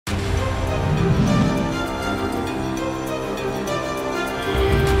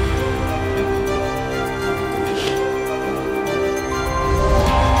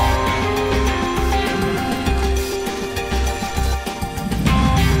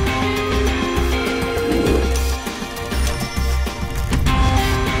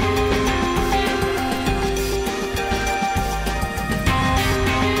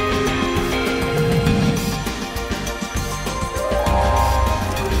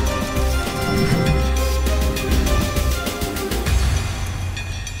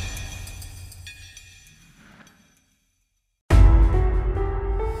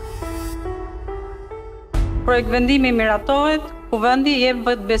projektvendimi miratohet, ku vendi jep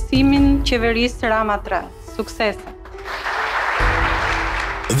vetbesimin qeverisë Rama 3. Suksese!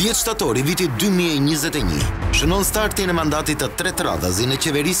 10 shtatori vitit 2021 shënon startin e mandatit të tretë radhazi në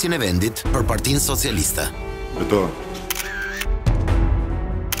qeverisjen e vendit për Partinë Socialiste.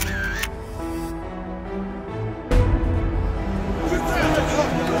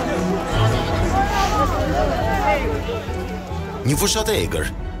 Një fushatë egër,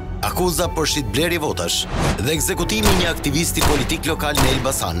 akuza për shitblerje votash dhe ekzekutimi një aktivisti politik lokal në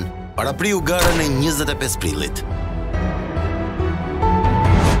Elbasan, parapriu garën e 25 Prillit.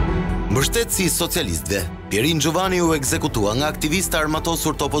 Mbështetësi i socialistëve, Pjerin Xhuvani u ekzekutua nga aktivistë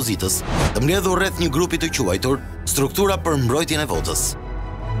armatosur të opozitës, të mbledhur rreth një grupi të quajtur Struktura për mbrojtjen e votës.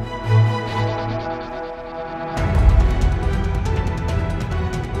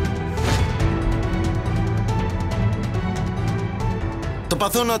 Të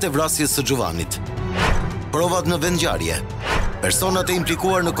pathonat e vrasjes së Xhuvanit, provat në vendngjarje, personat e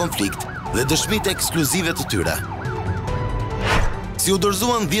implikuar në konflikt dhe dëshmitë ekskluzive të tyre. Si u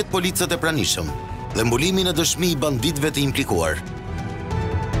dorëzuan 10 policët e pranishëm dhe mbulimi në dëshmi i banditëve të implikuar.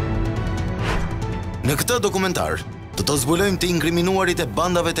 Në këtë dokumentar, të zbulojmë të inkriminuarit e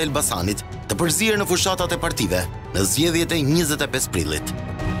bandave të Elbasanit të përzirë në fushatat e partive në zgjedhjet e 25 Prillit.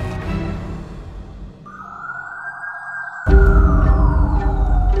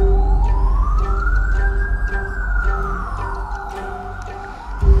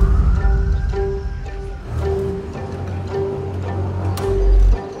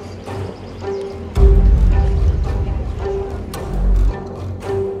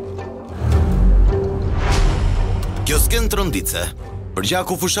 Kjo sken tronditse,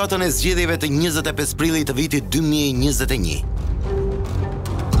 përgjaku fushatën e zgjedhjeve të 25 Prillit të vitit 2021.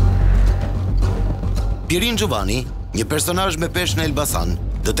 Pjerin Xhuvani, një personazh me peshë në Elbasan,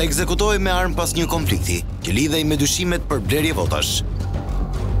 do të ekzekutohej me armë pas një konflikti që lidhej me dyshimet për blerje votash.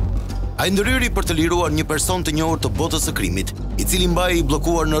 Ai ndryri për të liruar një person të njohur të botës së krimit, i cili mbahej i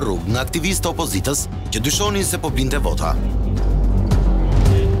bllokuar në rrugë nga aktivistë të opozitës që dyshonin se po blinte vota.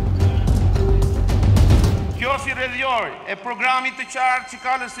 Kjo si rrjedhor e programit të qartë që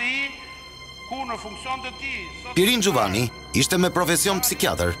ka LSI, ku në funksion të tij. Pjerin Xhuvani ishte me profesion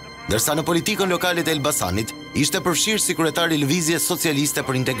psikiatër, ndërsa në politikën lokale të Elbasanit ishte përfshirë si kryetari i Lëvizjes Socialiste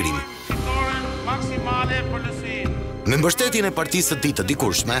për Integrim. Maksimale për LSI. Me mbështetjen e partisë së tij të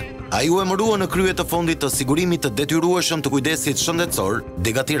dikurshme, ai u emërua në krye të fondit të sigurimit të detyrueshëm të kujdesit shëndetësor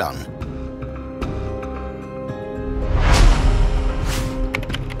Dega Tiranë.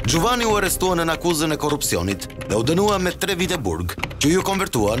 Xhuvani u arrestua në akuzën e korrupsionit dhe u dënua me 3 vite burg, që ju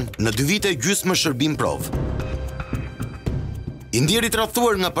konvertuan në 2 vite gjysmë shërbim provë. I ndjerit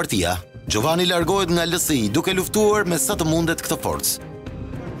rrethuar nga partia, Xhuvani largohet nga LSI duke luftuar me sa të mundet këtë forcë.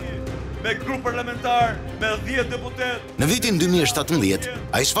 Me grup parlamentar, me 10 deputet. Në vitin 2017,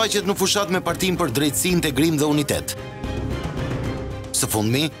 ai shfaqet në fushat me Partinë për Drejtësi, Integrim dhe Unitet. Së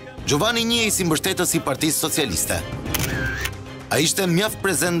fundmi, Xhuvani njihej si mbështetës i Partisë Socialiste. Ai ishte mjaft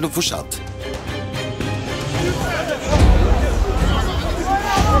prezent në fushat.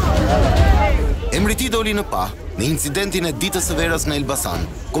 Emri i tij doli në pa në incidentin e ditës së verës në Elbasan,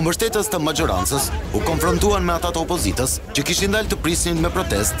 ku mbështetës të majorancës u konfrontuan me ata të opozitës që kishin dalë të prisnin me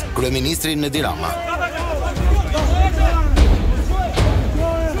protest kryeministrin Edi Rama.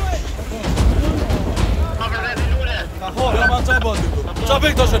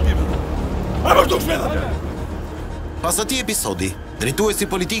 Pas atij episodi, drejtuesi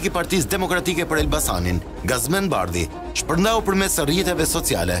politik i Partisë Demokratike për Elbasanin, Gazmen Bardhi, shpërndau përmes rrjeteve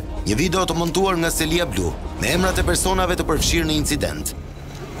sociale një video të montuar nga selia blu me emrat e personave të përfshirë në incident.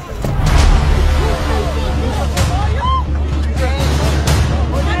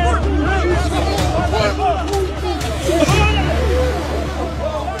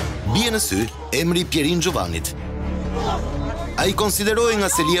 Bie në sy emri Pjerin Xhuvanit. Ai konsiderohej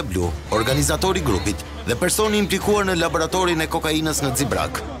nga selia blu, organizatori i grupit dhe personi implikuar në laboratorin e kokainës në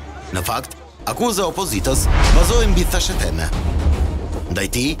Xibrak. Në fakt, akuza e opozitës bazohej mbi thasheteme. Ndaj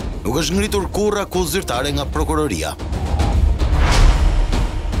tij nuk është ngritur kurrë akuzë zyrtare nga prokuroria.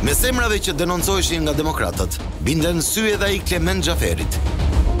 Me semrave që denoncoheshin nga demokratët, binden sy edhe ai Klement Xhaferit.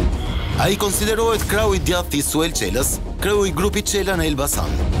 Ai konsiderohet krau i djathtë i Suel Çelës, kreu i grupit Çela në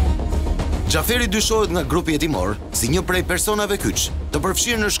Elbasan. Xhaferi dyshohet nga grupi hetimore si një prej personave kyç të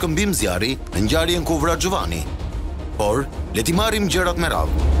përfshirë në shkëmbim zjarri në ngjarjen ku vra Xhuvani. Por, le t'i marrim gjërat me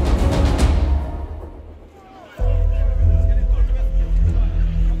radhë.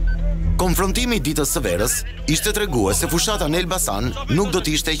 Konfrontimi i ditës së verës ishte tregues se fushata në Elbasan nuk do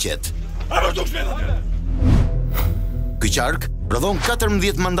t'ishte e qetë. Ky qark prodhon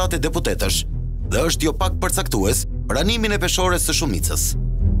 14 mandate deputetësh, dhe është jo pak përcaktues për animin e peshores së shumicës.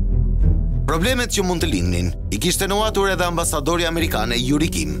 Problemet që mund të lindnin i kishte notuar edhe ambasadori amerikane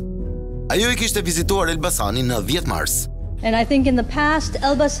Yuri Kim. Ajo i kishte vizituar Elbasanin në 10 mars. And I think in the past,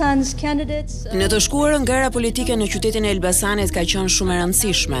 Elbasan's candidates... Në të shkuarën, gara politike në qytetin e Elbasanit ka qenë shumë e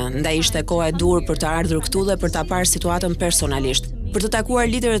rëndësishme, ndaj ishte koha e dur për të ardhur këtu dhe për ta parë situatën personalisht, për të takuar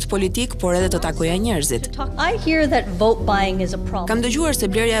liderët politik, por edhe të takoja njerëzit. I hear that vote buying is a problem. Kam dëgjuar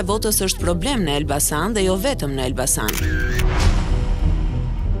se blerja e votës është problem në Elbasan dhe jo vetëm në Elbasan.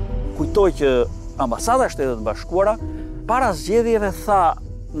 Kujtoj që ambasada e Shtetet Bashkuara para zgjedhjeve tha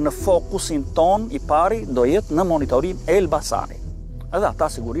në fokusin ton i pari do jetë në monitorim Elbasani. Edhe ata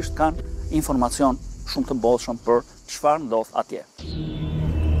sigurisht kanë informacion shumë të bollshëm për çfarë ndodh atje.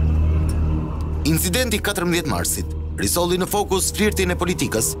 Incidenti 14 marsit risolli në fokus flirtin e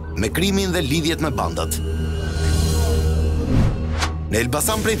politikës me krimin dhe lidhjet me bandat. Në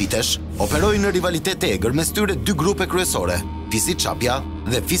Elbasan prej vitesh operoi në rivalitet e egër mes tyre dy grupe kryesore, Fisi Çapja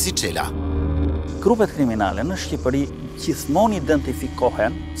dhe Fisi Çela. Grupet kriminale në Shqipëri gjithmonë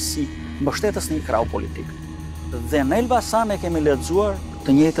identifikohen si mbështetës një krau politik. Dhe në Elbasan e kemi lexuar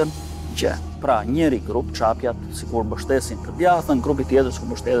të njëjtën gjë. Pra njëri grup Çapjat sikur mbështesin të djathën, grupi tjetër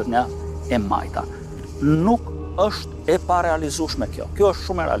sikur mbështetet nga e majta. Nuk është e parealizueshme kjo. Kjo është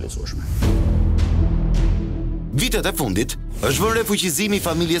shumë e realizueshme. Vitet e fundit është vënë refuqizimi i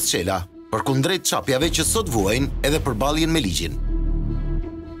familjes Çela, përkundrejt Çapjave që sot vuajnë edhe përballjen me ligjin.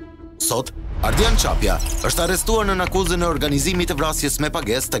 Sot Ardian Çapja është arrestuar në akuzën e organizimit të vrasjes me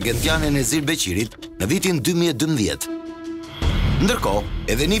pagesë të agentiane Nezir Beqirit në vitin 2012. Ndërkohë,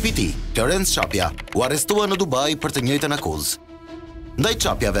 edhe nipi i tij, Pjerin Xhuvanit, u arrestua në Dubai për të njëjtën akuzë. Ndaj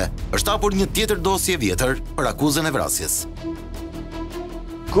Çapjave është hapur një tjetër dosje vjetër për akuzën e vrasjes.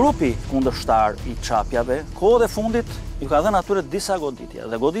 Grupi kundërshtar i Çapjave, kohët e fundit ju ka dhënë atyre disa goditje,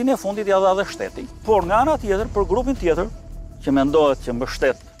 dhe goditja e fundit ja dha edhe shteti. Por nga ana tjetër, për grupin tjetër, që mendohet që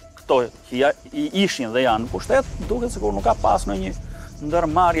mbështet këto që ishin dhe janë në pushtet, duket sikur nuk ka pas në një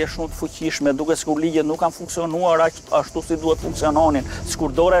ndërmarrje shumë të fuqishme, duket sikur ligjet nuk kanë funksionuar ashtu si duhet funksiononin,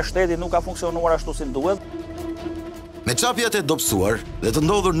 sikur dora e shtetit nuk ka funksionuar ashtu si duhet. Me Çapjat e dobësuar dhe të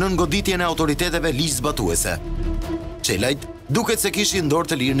ndodhur nën goditjen e autoriteteve ligjzbatuese, Çelajt duket se kishin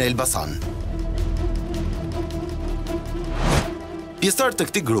dorë të lirë në Elbasan. Pjesëtarët të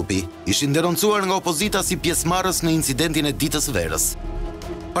këtij grupi ishin denoncuar nga opozita si pjesëmarrës në incidentin e ditës së verës.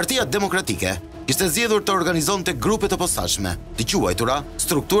 Partia Demokratike kishte zgjedhur të organizonte grupe të posaçme, të quajtura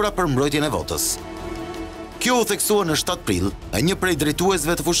struktura për mbrojtjen e votës. Kjo u theksua në 7 prill nga një prej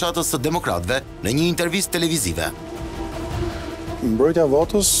drejtuesve të fushatës së demokratëve në një intervistë televizive. Mbrojtja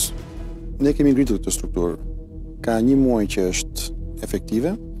votës, ne kemi ngritur këtë strukturë. Ka një muaj që është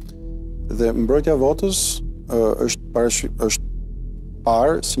efektive dhe mbrojtja votës është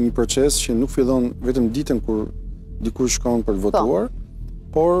parë si një proces që nuk fillon vetëm ditën kur dikush shkon për të votuar,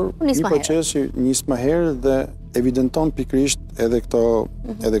 por një proces që nis më herë dhe evidenton pikërisht edhe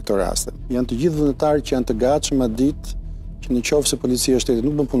këto raste. Janë të gjithë vullnetarë që janë të gatshëm atë ditë që në qoftë se policia e shtetit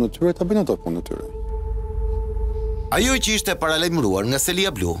nuk bën punën e tyre, ta bëjnë ato punën e tyre. Ajo që ishte paralajmëruar nga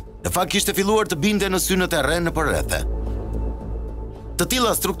Selia Blu, në fakt kishte filluar të binte në sy në terren në përrethe. Të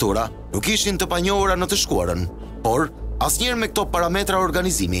tilla struktura nuk ishin të panjohura në të shkuarën, por asnjëherë me këto parametra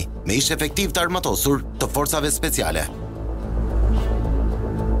organizimi, me ish efektiv të armatosur të forcave speciale.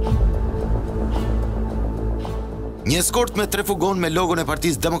 Një eskort me 3 fugon me logon e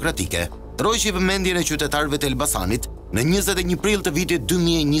Partisë Demokratike troqi vëmendjen e qytetarëve të Elbasanit në 21 prill të vitit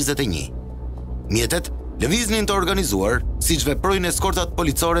 2021. Mjetet lëviznin të organizuar, siç veprojnë eskortat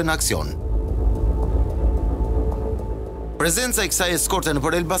policore në aksion. Prezenca e kësaj eskorte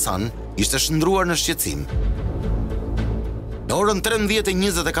nëpër Elbasan ishte shndruar në shqetësim. Në orën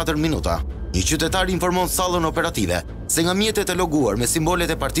 13:24 minuta, një qytetar informon sallën operative se nga mjetet e loguar me simbolet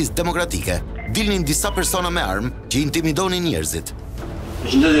e Partisë Demokratike dilnin disa persona me armë që intimidonin njerëzit.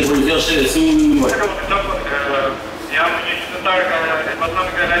 Jam një qytetar ka Elbasan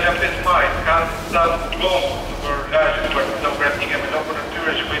nga Lala 5 Maj, kanë sa glomë për lagje të Partisë Demokratike me lokën e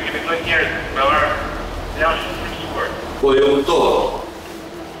tyre që po intimidojnë njerëzit me armë. Janë shumë friksuar. Po jo kuptova.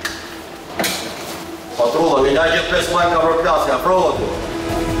 Patrulla, një lagje 5 Maj ka përplasja, afrohet.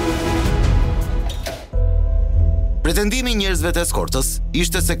 Pretendimi i njerëzve të eskortës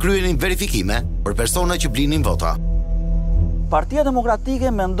ishte se kryenin verifikime për persona që blinin vota. Partia Demokratike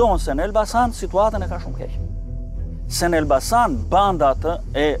mendon se në Elbasan situatën e ka shumë keq. Se në Elbasan bandat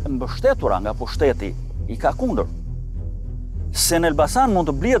e mbështetura nga pushteti i ka kundër. Se në Elbasan mund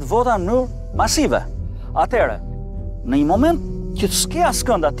të blihet vota në mënyrë masive. Atëherë, në një moment që të s'ke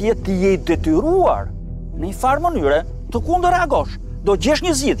askënd atje ti je detyruar në një farë mënyre të kundërreagosh, do gjesh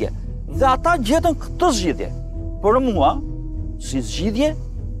një zgjidhje. Dhe ata gjetën këtë zgjidhje. Për mua, si zgjidhje,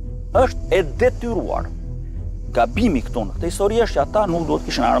 është e detyruar. Gabimi këtu në këtë histori është që ata nuk duhet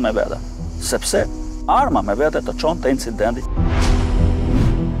kishin armë me vete, sepse arma me vete të çon te incidenti.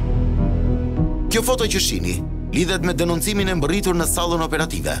 Kjo foto që shihni lidhet me denoncimin e mbërritur në sallën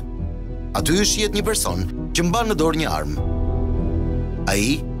operative. Aty shihet një person që mban në dorë një armë.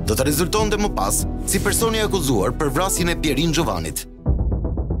 Ai do të rezultonte më pas si personi akuzuar për vrasjen e Pjerin Xhuvanit.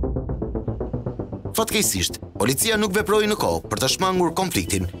 Fatkeqësisht, policia nuk veproi në kohë për të shmangur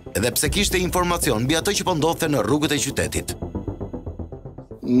konfliktin, edhe pse kishte informacion mbi atë që po ndodhte në rrugët e qytetit.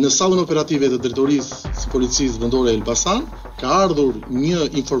 Në sallën operative të drejtorisë së policisë vendore Elbasan ka ardhur një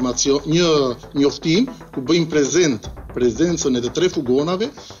informacion, një njoftim ku bëjmë prezencën e të 3 fugonave,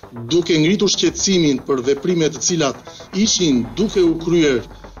 duke ngritur shqetësimin për veprimet të cilat ishin duke u kryer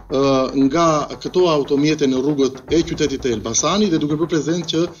nga këto automjete në rrugët e qytetit të Elbasanit dhe duke bërë prezent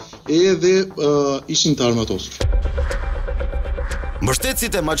që edhe ishin të armatosur.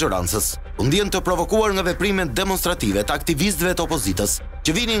 Mbështetësit e majorancës u ndjen të provokuar nga veprimet demonstrative të aktivistëve të opozitës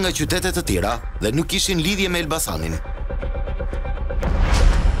që vinin nga qytete të tjera dhe nuk kishin lidhje me Elbasanin.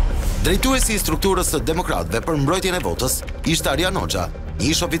 Drejtuesi i strukturës së demokratëve për mbrojtjen e votës ishte Arjan Hoxha,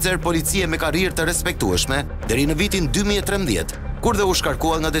 një ish oficer policie me karrierë të respektueshme deri në vitin 2013, kur dhe u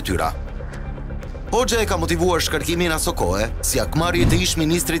shkarkua nga detyra. Hoxha e ka motivuar shkarkimin aso kohe si akmarrje të ish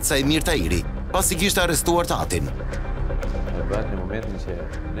ministrit Sajmir Tahiri, pasi kishte arrestuar Tatin.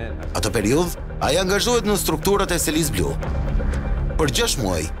 Atë periudhë, ai angazhohet në strukturat e Selis Blu. Për 6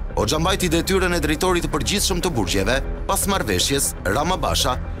 muaj, Hoxha mbajti detyrën e drejtorit të përgjithshëm të burgjeve pas marrëveshjes Rama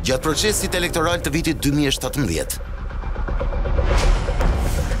Basha gjatë procesit elektoral të vitit 2017.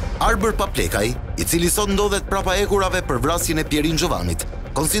 Arbër Paplekaj, i cili sot ndodhet prapa ekurave për vrasjen e Pjerin Xhuvanit,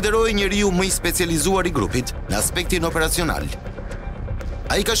 konsiderohej njeriu më i specializuar i grupit në aspektin operacional.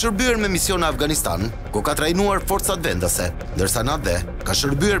 Ai ka shërbyer me mision në Afganistan, ku ka trajnuar forcat vendase, ndërsa në atë ka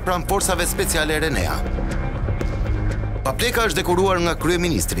shërbyer pranë forcave speciale Renea. Papleka është dekoruar nga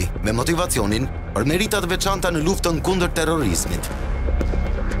kryeministri me motivacionin për meritat veçanta në luftën kundër terrorizmit.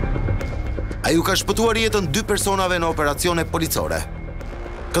 Ai u ka shpëtuar jetën 2 personave në operacione policore.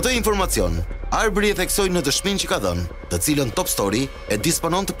 Këtë informacion, Arbëri e theksoi në dëshminë që ka dhënë, të cilën Top Story e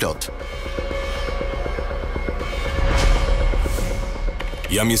disponon të plot.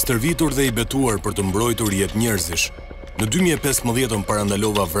 Jam i stërvitur dhe i betuar për të mbrojtur jetë njerëzish. Në 2015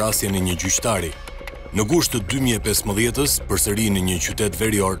 parandalova vrasjen e një gjyqtari. Në gusht të 2015-ës, përsëri në një qytet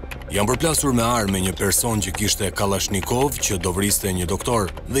verior, jam përplasur me armë një person që kishte Kalashnikov që do vriste një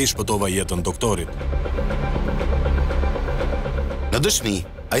doktor dhe i shpëtova jetën doktorit. Në dëshmi,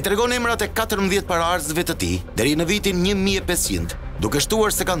 ai tregon emrat e 14 paraardhësve të tij deri në vitin 1500, duke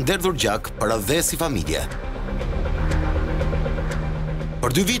shtuar se kanë derdhur gjak për atë si familje.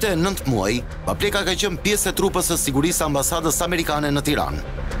 Për 2 vite e 9 muaj, Papleka ka qenë pjesë e trupës së sigurisë ambasadës amerikane në Tiranë.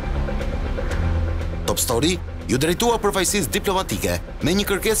 Top Story ju drejtua përfaqësisë diplomatike me një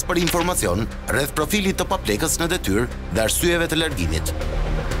kërkesë për informacion rreth profilit të Paplekës në detyrë dhe arsyeve të largimit.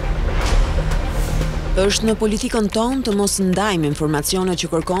 Është në politikën tonë të mos ndajmë informacionet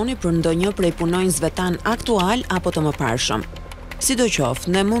që kërkoni për ndonjë prej punonjësve tan aktual apo të mëparshëm.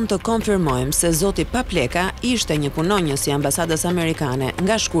 Sidoqoftë, ne mund të konfirmojmë se zoti Papleka ishte një punonjës i ambasadës amerikane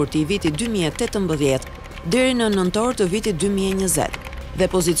nga shkurti i vitit 2018 deri në nëntor të vitit 2020 dhe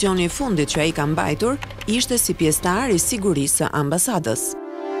pozicioni i fundit që ai ka mbajtur ishte si pjesëtar i sigurisë së ambasadës.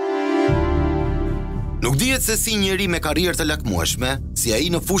 Nuk dihet se si njëri me karrierë të lakmueshme, si ai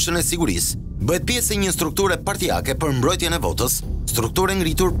në fushën e sigurisë, bëhet pjesë e një strukture partijake për mbrojtjen e votës, strukture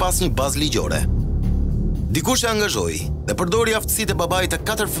ngritur pas një bazë ligjore. Dikush e angazhoi dhe përdori aftësitë e babait të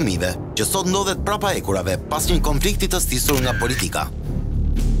 4 fëmijëve, që sot ndodhet prapa ekurave pas një konflikti të stisur nga politika.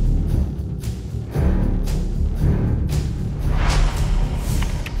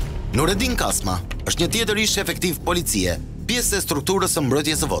 Nureddin Kasma është një tjetër ish efektiv policie, pjesë e strukturës së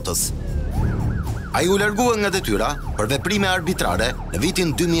mbrojtjes së votës. Ai u largua nga detyra për veprime arbitrare në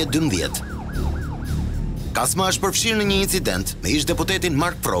vitin 2012. Kasma është përfshirë në një incident me ish deputetin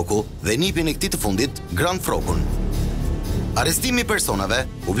Mark Froku dhe nipin e këtij të fundit, Grand Frokun. Arrestimi i personave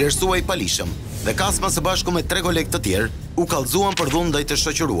u vlerësua i palishëm dhe Kasma së bashku me 3 kolegë të tjerë u kallëzuan për dhunë ndaj të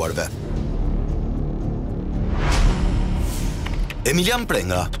shoqëruarve. Emilian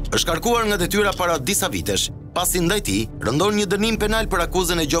Prenga është karkuar nga detyra para disa vitesh, pasi ndaj tij rëndon një dënim penal për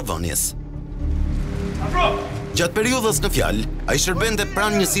akuzën e gjovënies. Gjatë periudhës në fjalë, ai shërbente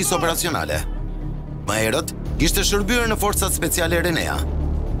pranë njësisë operacionale. Më herët, ishte shërbyer në forcat speciale Renea.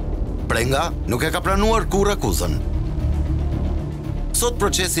 Prenga nuk e ka pranuar kurrë akuzën. Sot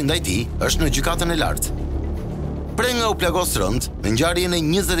procesi ndaj tij është në gjykatën e lartë. Prenga u plagos rënd në ngjarjen e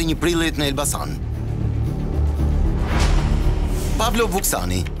 21 prillit në Elbasan. Pavlo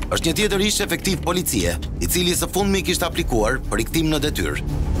Vuksani është një tjetër ish efektiv policie, i cili së fundmi kishte aplikuar për rikthim në detyrë.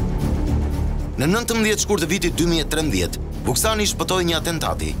 Në 19 shkurt të vitit 2013, Vuksani shpëtoi një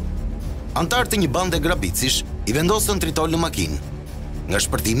atentati. Antarët e një bande grabicish i vendosën tritol në makinë. Nga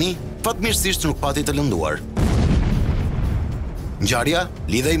shpërtimi, fatmirësisht nuk pati të lënduar. Ngjarja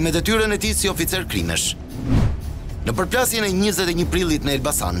lidhej me detyrën e tij si oficer krimesh. Në përplasjen e 21 prillit në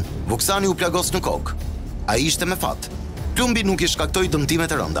Elbasan, Vuksani u plagos në kokë. Ai ishte me fat. Plumbi nuk i shkaktoi dëmtime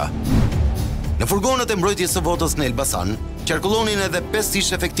të rënda. Në furgonët e mbrojtjes së votës në Elbasan, qarkullonin edhe 5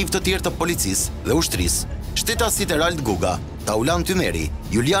 ish efektiv të tjerë të policisë dhe ushtrisë, shtetasit Erald Guga, Taulan Tymeri,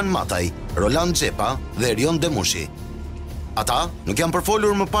 Julian Mataj, Roland Xhepa dhe Erion Demushi. Ata nuk janë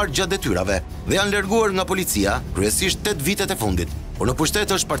përfolur më parë gjatë detyrave dhe janë larguar nga policia kryesisht 8 vitet e fundit, por në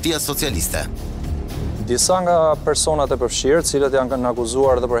pushtet është Partia Socialiste. Disa nga personat e përfshirë, cilët janë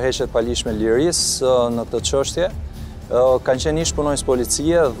akuzuar dhe për heqje të palishme lirisë në këtë çështje, kanë qenë ish punonjës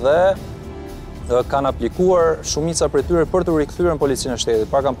policie dhe kanë aplikuar shumica prej tyre për të rikthyer në policinë e shtetit.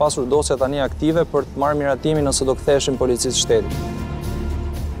 Pra kanë pasur dosja tani aktive për të marrë miratimin nëse do ktheheshin policisë së shtetit.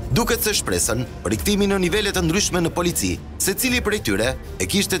 Duket se shpresën për rikthimin në nivele të ndryshme në polici, secili prej tyre e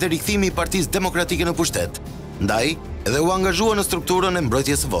kishte te rikthimi i Partisë Demokratike në pushtet, ndaj edhe u angazhua në strukturën e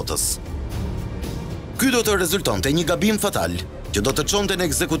mbrojtjes së votës. Ky do të rezultonte një gabim fatal që do të çonte në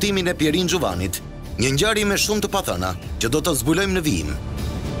ekzekutimin e Pjerin Xhuvanit, një ngjarje me shumë të pathëna që do të zbulojmë në vijim.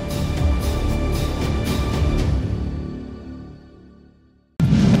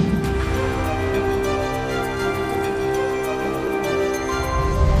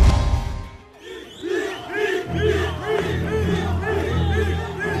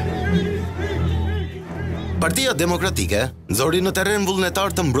 Partia Demokratike nxori në terren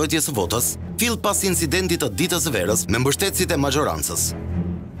vullnetar të mbrojtjes së votës, fill pas incidentit të ditës së verës me mbështetësit e majorancës.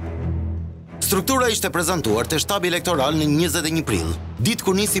 Struktura ishte prezantuar te shtabi elektoral në 21 prill, ditë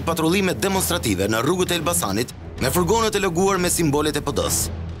kur nisi patrullime demonstrative në rrugët e Elbasanit me furgonët e loguar me simbolet e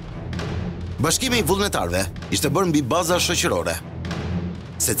PD-s. Bashkimi i vullnetarëve ishte bërë mbi baza shoqërore.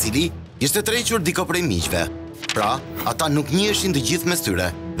 Secili ishte tërhequr diko prej miqve. Pra, ata nuk njiheshin të gjithë mes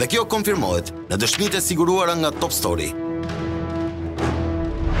tyre, dhe kjo konfirmohet në dëshmitë e siguruara nga Top Story.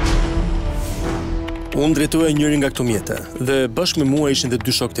 Unë drejtoja njërin nga këto mjete dhe bashkë me mua ishin dhe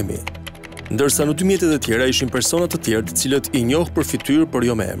 2 shokët e mi. Ndërsa në 2 mjetet e tjera ishin personat të tjerë të cilët i njoh për fytyrë por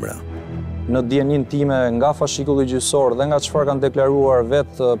jo me emra. Në dijenin time nga fashikulli gjyqësor dhe nga çfarë kanë deklaruar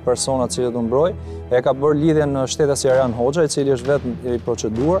vetë personat cilët u mbroj, e ka bërë lidhjen në shtetasi Arjan Hoxha, i cili është vetë i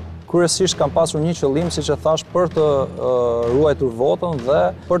proceduar. Kryesisht kanë pasur një qëllim, siç e thash, për të ruajtur votën dhe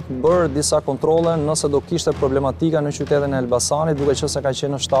për të bërë disa kontrolle nëse do kishte problematika në qytetin e Elbasanit, duke qenë se ka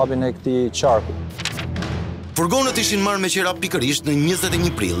qenë në shtabin e këtij qarku. Furgonët ishin marrë me qira pikërisht në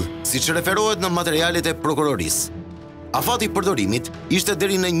 21 prill, siç referohet në materialet e prokurorisë. Afati i përdorimit ishte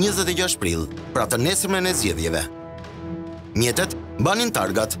deri në 26 prill, pra të nesërmen e zgjedhjeve. Mjetet banin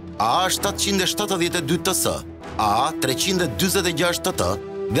targat AA 772 TS, AA 346 TT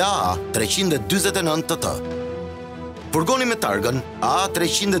dhe AA 349 TT. Furgoni me targën AA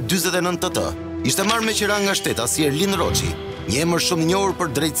 349 TT ishte marrë me qira nga shtetasi Erlin Roçi, një emër shumë i njohur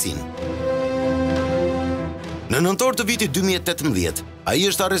për drejtësinë. Në nëntor të vitit 2018, ai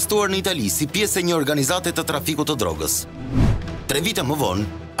është arrestuar në Itali si pjesë e një organizate të trafikut të drogës. 3 vite më vonë,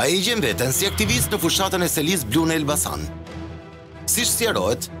 ai gjen veten si aktivist në fushatën e Selis Blu në Elbasan. Siç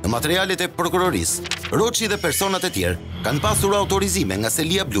sqarohet në materialet e prokurorisë, Roçi dhe personat e tjerë kanë pasur autorizime nga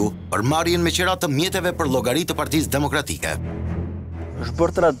Selia Blu për marrjen me qira të mjeteve për llogari të Partisë Demokratike. Është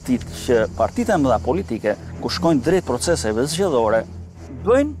bërë traditë që partitë e mëdha politike, ku shkojnë drejt proceseve zgjedhore,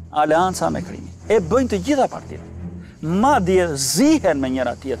 bëjnë aleanca me krimin. E bëjnë të gjitha partitë. Madje zihen me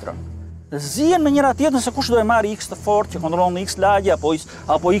njëra tjetrën. Zihen me njëra tjetrën se kush do e marrë X të fortë që kontrollon X lagje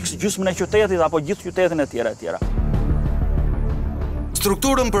apo X gjysmën e qytetit apo gjithë qytetin e tjera e tjera.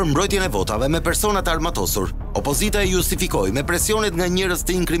 Strukturën për mbrojtjen e votave me persona të armatosur, opozita e justifikoi me presionet nga njerëz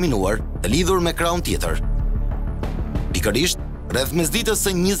të inkriminuar të lidhur me krahun tjetër. Pikërisht, rreth mesditës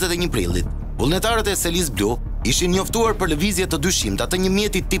së 21 prillit, vullnetarët e Selis Blu ishin njoftuar për lëvizje të dyshimta të një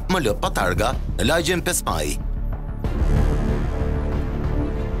mjeti tip ML pa targa në lagjen 5 Maj.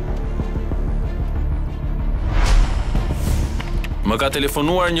 Më ka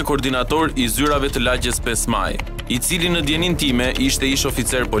telefonuar një koordinator i zyrave të lagjes 5 Maj, i cili në dijenin time ishte ish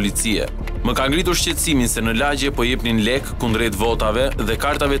oficer policie. Më ka ngritur shqetësimin se në lagje po jepnin lek kundrejt votave dhe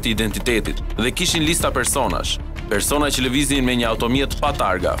kartave të identitetit dhe kishin lista personash. Persona që lëviznin me një automjet pa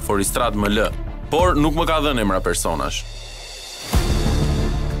targa, Foristrat ML, por nuk më ka dhënë emra personash.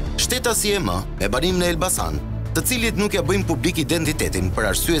 Shtetasi me banim në Elbasan të cilit nuk ja bëjmë publik identitetin për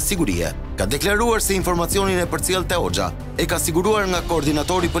arsye sigurie, ka deklaruar se informacionin e përcjell te Hoxha e ka siguruar nga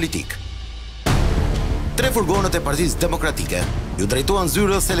koordinatori politik. 3 furgonët e Partisë Demokratike ju drejtuan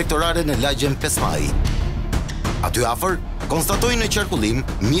zyrës elektorale në lagjen 5 Maj. Aty afër, konstatojnë në qarkullim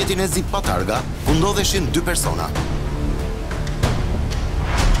mjetin e zi pa targa, ku ndodheshin 2 persona.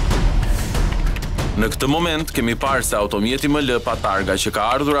 Në këtë moment kemi parë se automjeti ML pa targa që ka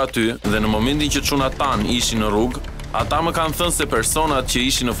ardhur aty dhe në momentin që çunat tan ishin në rrugë, ata më kanë thënë se personat që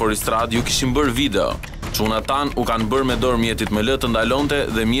ishin në Foristrad ju kishin bërë video. Çunat tan u kanë bërë me dorë mjetit ML të ndalonte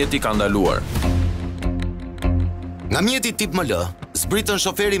dhe mjeti ka ndaluar. Nga mjeti tip ML, zbritën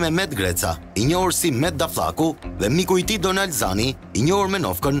shoferi Mehmet Greca, i njohur si Met Dafllaku, dhe miku i tij Donald Zani, i njohur me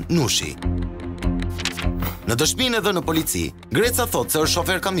nofkën Nushi. Në dëshminë e dhënë në polici, Greca thotë se është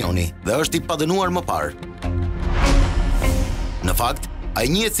shofer kamioni dhe është i padënuar më parë. Në fakt, ai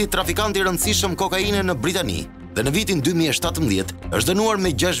njihet si trafikant i rëndësishëm kokaine në Britani dhe në vitin 2017 është dënuar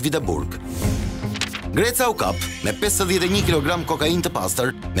me 6 vite burg. Greca u kap me 51 kg kokainë të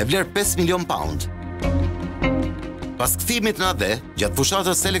pastër me vlerë 5 milion pound. Pas kthimit në AD, gjatë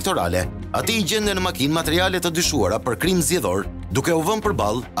fushatës elektorale, ati i gjende në makinë materiale të dyshuara për krim zgjedhor, duke u vënë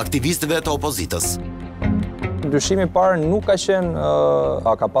përballë aktivistëve të opozitës. Dyshimi parë nuk ka qenë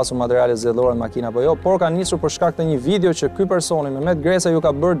a ka pasur materiale zgjedhore në makinë apo jo, por ka nisur për shkak të një video që ky personi Mehmet Greca ju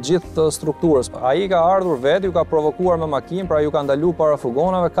ka bërë gjithë strukturës. Ai ka ardhur vetë, ju ka provokuar me makinë, pra ju ka ndaluar para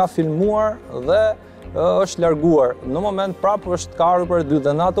furgonave, ka filmuar dhe është larguar. Në moment prapë është ka ardhur për 2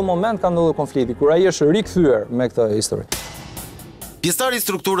 dhe në atë moment ka ndodhur konflikti kur ai është rikthyer me këtë histori. Pjesëtari i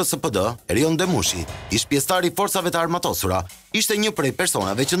strukturës së PD, Erion Demushi, ish pjesëtari i forcave të armatosura, ishte një prej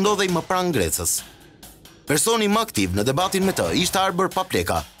personave që ndodhej më pranë Grecës. Personi më aktiv në debatin me të ishte Arbër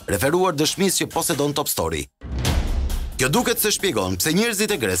Papleka, referuar dëshmisë që posedon Top Story. Kjo duket se shpjegon pse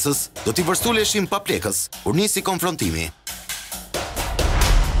njerëzit e Gresës do t'i vërstuleshin Paplekës kur nisi konfrontimi.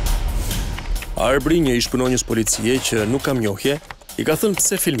 Arbri, një ish punonjës policie që nuk kam njohje, i ka thënë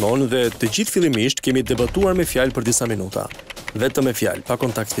pse filmon dhe të gjithë fillimisht kemi debatuar me fjalë për disa minuta, vetëm me fjalë, pa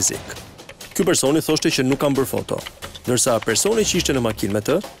kontakt fizik. Ky personi thoshte që nuk kam bërë foto, ndërsa personi që ishte në makinë me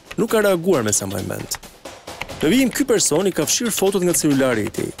të nuk ka reaguar me sa më mend. Në vijim, ky personi ka fshirë fotot nga celulari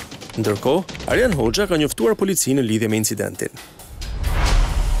i tij. Ndërkohë, Arjan Hoxha ka njoftuar policinë në lidhje me incidentin.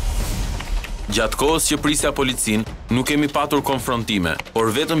 Gjatë kohës që prisja policin, nuk kemi patur konfrontime,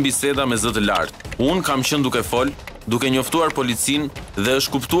 por vetëm biseda me zë të lartë. Unë kam qenë duke fol, duke njoftuar policin dhe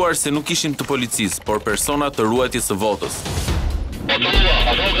është kuptuar se nuk ishim të policisë, por persona të ruajtjes së votës.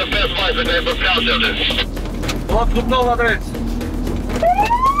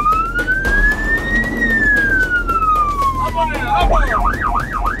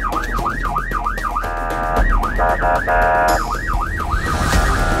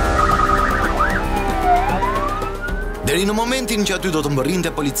 Deri në momentin që aty do të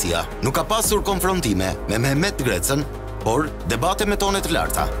mbërrinte policia, nuk ka pasur konfrontime me Mehmet Grecën, por debate me tone të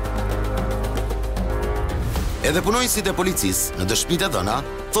larta. Edhe punonjësit e policisë në dëshmitë e dhëna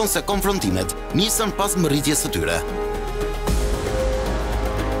thonë se konfrontimet nisën pas mbërritjes së tyre.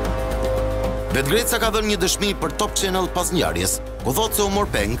 Vet Greca ka dhënë një dëshmi për Top Channel pas ngjarjes, ku thotë se u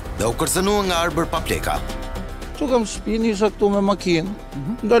mor peng dhe u kërcënua nga Arbër Papleka. Që kam shtëpinë, isha këtu me makinë,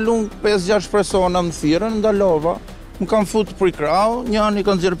 ndalun 5-6 persona më thirrën, ndalova, më kam futur për krau, njëri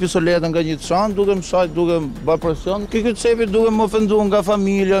kanë nxjerrë pistoletën nga një çantë, duke më shajt, duke më bë presion. Ky çefi duke më ofenduar nga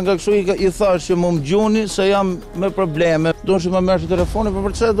familja, nga kështu i thash që më gjuni se jam me probleme. Doshi më merrshi telefonin,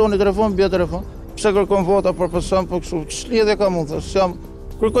 por pse doni telefon, bie telefon. Pse kërkon vota për person, po kështu, ç'lidhje kam unë, thash, jam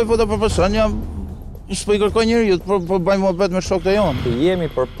kërkoj vota për person, jam s'po i kërkoj njeriu, po bëj mohabet me shokët e jonë. Jemi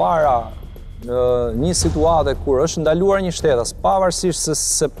përpara një situate kur është ndaluar një shtetas, pavarësisht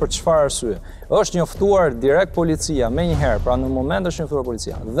se për çfarë arsye. Është njoftuar direkt policia me një herë, pra në moment është njoftuar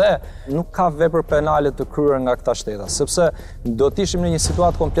policia dhe nuk ka vepër penale të kryer nga këta shtetas, sepse do të ishim në një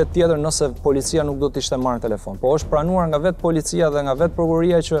situatë komplet tjetër nëse policia nuk do të ishte marrë telefon. Po është pranuar nga vetë policia dhe nga vetë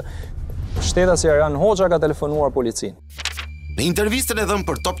prokuroria që shtetasi Arjan Hoxha ka telefonuar policinë. Në intervistën e dhënë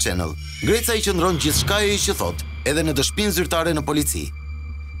për Top Channel, Greca i qëndron gjithçka e që thot, edhe në dëshpinë zyrtare në polici.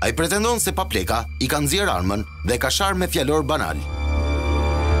 Ai pretendon se Papleka i ka nxjerr armën dhe ka sharë me fjalor banal.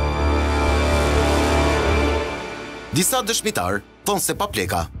 Disa dëshmitar thonë se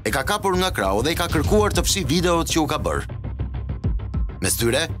Papleka e ka kapur nga krau dhe i ka kërkuar të fshi videot që u ka bërë. Mes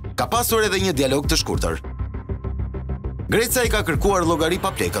tyre ka pasur edhe një dialog të shkurtër. Greca i ka kërkuar llogari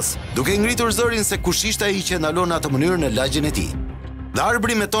Paplekës, duke ngritur zërin se kush ishte ai që ndalon në atë mënyrë në lagjen e tij. Dhe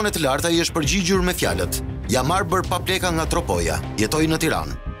Arbri me tone të larta i është përgjigjur me fjalët: "Jam Arbër Papleka nga Tropoja, jetoj në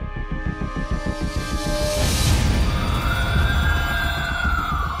Tiranë."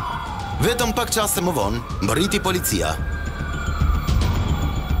 Vetëm pak qaste më vonë, mbërriti policia.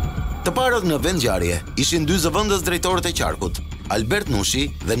 Të parët në vendngjarje ishin dy zëvendës drejtorët e qarkut, Albert Nushi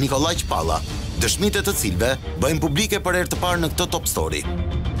dhe Nikolaj Palla, dëshmitë të cilëve bëjnë publike për herë të parë në këtë top story.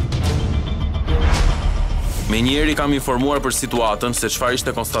 Menjëherë kam informuar për situatën se çfarë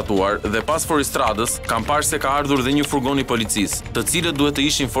ishte konstatuar dhe pas forestradës kam parë se ka ardhur dhe një furgon i policisë, të cilët duhet të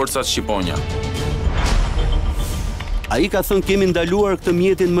ishin forcat shqiponja. Ai ka thënë kemi ndaluar këtë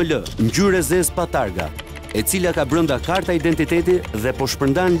mjetin ML, ngjyrë zezë pa targa, e cila ka brenda karta identiteti dhe po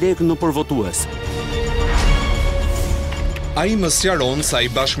shpërndan lek në përvotues. Ai më sqaron se ai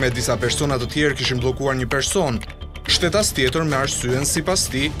bashkë me disa persona të tjerë kishin bllokuar një person, shtetas tjetër me arsyen sipas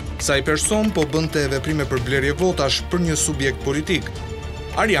tij se ai person po bënte veprime për blerje votash për një subjekt politik.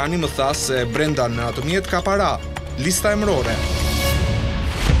 Ariani më tha se brenda në atë mjet ka para, lista emërore.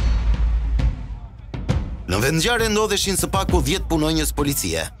 Në vendngjarje ndodheshin së paku 10 punonjës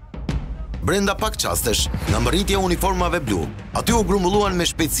policie. Brenda pak qastesh, nga mbërritja e uniformave blu, aty u grumbulluan me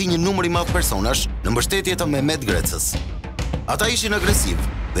shpejtësi një numër i madh personash në mbështetje të Mehmet Grecës. Ata ishin agresiv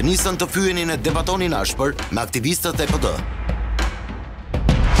dhe nisën të fyenin e debatonin ashpër me aktivistët e PD.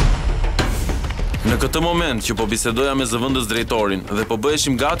 Në këtë moment që po bisedoja me zëvendës drejtorin dhe po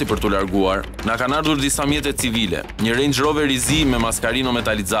bëheshim gati për t'u larguar, na kanë ardhur disa mjete civile, një Range Rover i zi me maskarino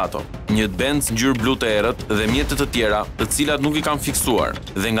metalizzato, një Benz ngjyrë blu të errët dhe mjete të tjera, të cilat nuk i kanë fiksuar,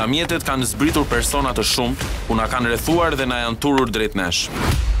 dhe nga mjetet kanë zbritur persona të shumtë, ku na kanë rrethuar dhe na janë turur drejt nesh.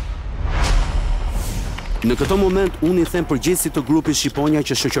 Në këtë moment, unë i them përgjegjësit të grupit shqiponja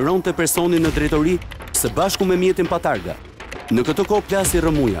që shoqëronte personin në drejtori së bashku me mjetin pa targa. Në këtë kohë plasi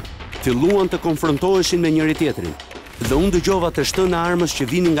rrëmuja, filluan të konfrontoheshin me njëri tjetrin, dhe unë dëgjova të shtënë armës që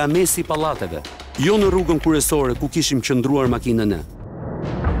vinin nga mesi i pallateve, jo në rrugën kryesore ku kishim qëndruar makinën e.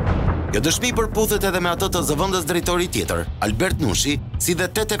 Kjo dëshmi përputhet edhe me atë të zëvendës drejtori tjetër, Albert Nushi, si dhe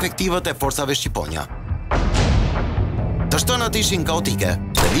 8 efektivat e forcave shqiponja. Të shtënat ishin kaotike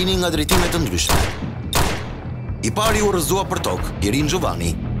dhe vinin nga drejtime të ndryshme. I pari u rrëzua për tokë, Pjerin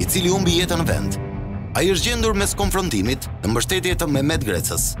Xhuvani, i cili humbi jetën në vend. Ai është gjendur mes konfrontimit në mbështetje të Mehmet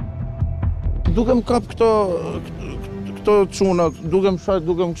Grecës. Dukem kap këto çuna, dukem shajt,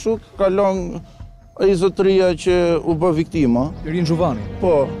 dukem kështu, kalon ai zotëria që u bë viktima. Pjerin Xhuvani.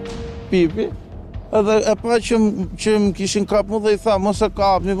 Po, Pipi. Edhe e pa që më kishin kap më dhe i tha, mos e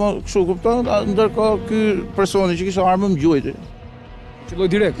kapni, kështu kupton, ndërkohë ky personi që kishte armën më gjujti. Qëlloj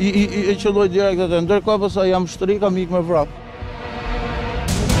direkt? I qëlloj direkt atë, ndërkohë pësa jam shtëri, kam ikë me vrap.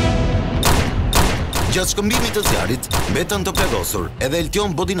 Gjatë shkëmbimit të zjarit, mbetën të plagosur edhe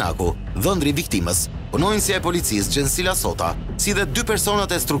Eltion Bodinaku, dhëndri viktimës, punonjësja e policisë Gjensila Sota, si dhe 2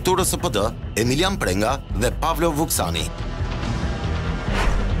 personat e strukturës së PD, Emilian Prenga dhe Pavlo Vuksani.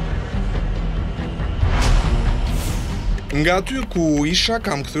 Nga aty ku isha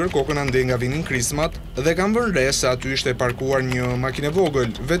kam kthyer kokën ande nga vinin krismat dhe kam vënë re se aty ishte parkuar një makinë e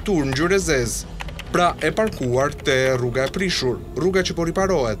vogël, vetur ngjyrë zezë. Pra e parkuar te rruga e prishur, rruga që po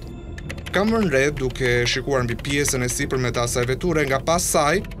riparohet. Kam vënë re duke shikuar mbi pjesën e sipërme të asaj veture nga pas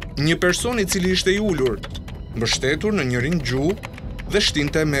saj një person i cili ishte i ulur, mbështetur në një rinxhu dhe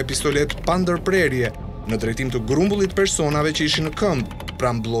shtinte me pistolet pa ndërprerje në drejtim të grumbullit personave që ishin në këmbë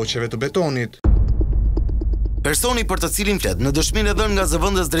pranë blloqeve të betonit. Personi për të cilin flet në dëshminë e dhënë nga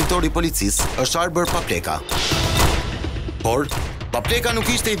zëvendës drejtori i policisë është Arber Papleka. Por Papleka nuk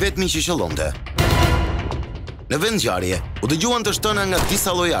ishte i vetmi që qëllonte. Në vendngjarje u dëgjuan të shtëna nga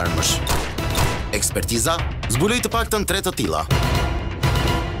disa lloj armësh. Ekspertiza zbuloi të paktën 3 të tilla.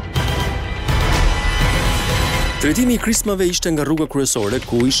 Trajtimi i krismave ishte nga rruga kryesore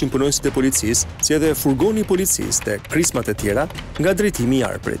ku ishin punonjësit e policisë, si edhe furgoni i policisë dhe krismat e tjera nga drejtimi i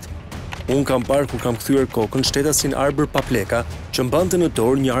Arbrit. Unë kam parë kur kam kthyer kokën shtetasin Arber Papleka që mbante në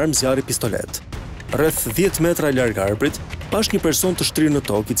dorë një armë zjarri pistolet. Rreth 10 metra larg Arbrit, pash një person të shtrirë në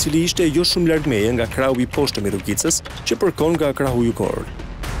tokë i cili ishte jo shumë larg meje nga krahu i poshtë i rrugicës që përkon nga krahu jugor.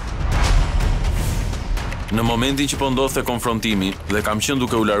 Në momentin që po ndodhte konfrontimi dhe kam qenë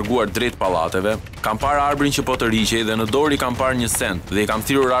duke u larguar drejt pallateve, kam parë Arbrin që po të riqej dhe në dorë i kam parë një send dhe i kam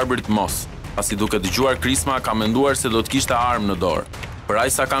thirrur Arbrit mos. Pasi duke dëgjuar krisma kam menduar se do të kishte armë në dorë. Për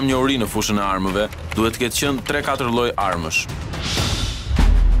aq sa kam njohuri në fushën e armëve, duhet të ketë qenë 3-4 lloj armësh.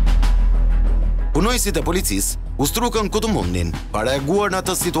 Punonjësit e policisë u strukën ku të mundnin pa reaguar në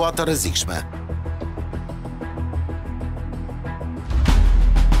atë situatë të rrezikshme.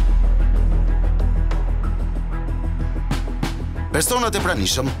 Personat e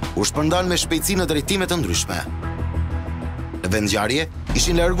pranishëm u shpërndan me shpejtësi në drejtime të ndryshme. Në vendngjarje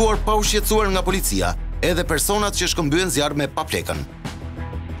ishin larguar pa u shqetësuar nga policia edhe personat që shkëmbyen zjarr me Paplekën.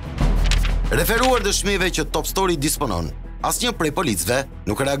 Referuar dëshmive që Top Story disponon, asnjë prej policëve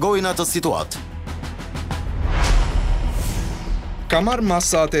nuk reagoi në atë situatë. Ka marrë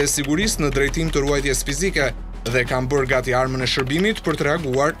masat e sigurisë në drejtim të ruajtjes fizike dhe kam bërë gati armën e shërbimit për të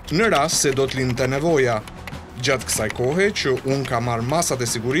reaguar në rast se do të lindte nevoja. Gjatë kësaj kohe që unë ka marrë masat e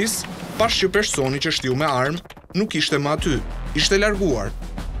sigurisë, pas që personi që shtiu me armë nuk ishte më aty, ishte larguar.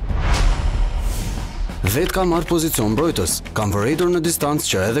 Vetë ka marrë pozicion mbrojtës, kam vërejtur në distancë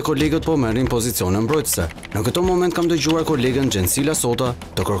që edhe kolegët po merrin pozicione mbrojtëse. Në këto moment kam dëgjuar kolegen Gjensila Sota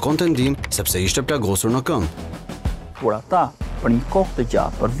të kërkonte ndihmë sepse ishte plagosur në këmbë. Kur ata për një kohë të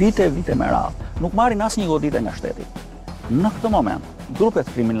gjatë, për vite me radhë, nuk marrin asnjë goditje nga shteti. Në këtë moment,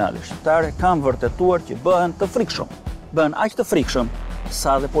 grupet kriminale shqiptare kanë vërtetuar që bëhen të frikshëm. Bëhen aq të frikshëm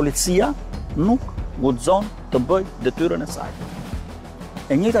sa dhe policia nuk guxon të bëjë detyrën e saj.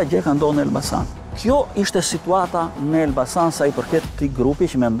 E njëjta gjë ka ndodhur në Elbasan. Kjo ishte situata në Elbasan sa i përket këtij grupi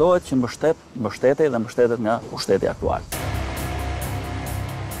që mendohet që mbështetej dhe mbështetet nga pushteti aktual.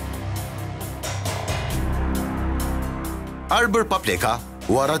 Arbër Papleka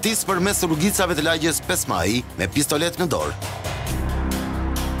u arratis përmes rrugicave të lagjes 5 Maji me pistolet në dorë.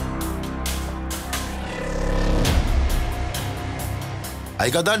 Ai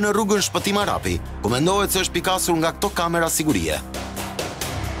ka dalë në rrugën Shpëtim Arapi, ku mendohet se është pikasur nga këto kamera sigurie.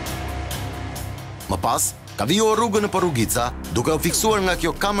 Më pas, ka vijuar rrugën nëpër rrugica, duke u fiksuar nga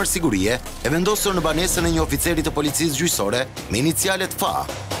kjo kamerë sigurie e vendosur në banesën e një oficeri të policisë gjyqësore me inicialet FA.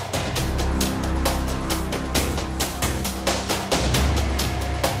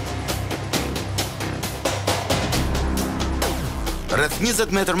 Rreth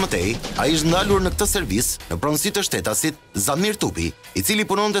 20 metër më tej, ai ishte ndalur në këtë servis në pronësi të shtetasit Zamir Tupi, i cili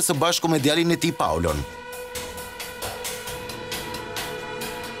punonte së bashku me djalin e tij Paulon.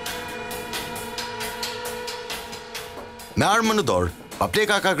 Me armën në dorë,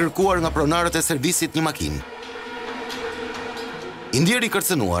 Papleka ka kërkuar nga pronarët e servisit një makinë. I ndjeri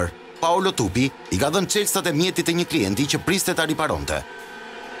kërcënuar, Paulo Tupi i ka dhënë çelësat e mjetit të një klienti që priste ta riparonte.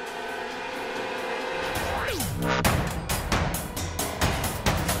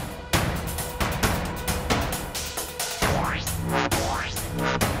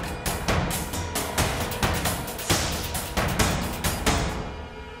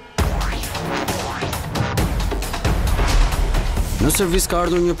 Në servis ka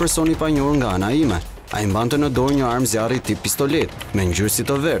ardhur një person i panjohur nga ana ime. Ai mbante në dorë një armë zjarri tip pistolet, me ngjyrë si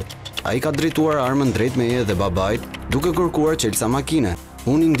të verdhë. Ai ka drejtuar armën drejt meje dhe babait, duke kërkuar çelësa makine.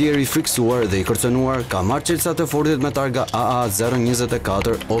 Unë i ndjeri friksuar dhe i kërcënuar, ka marrë çelësat e Fordit me targa AA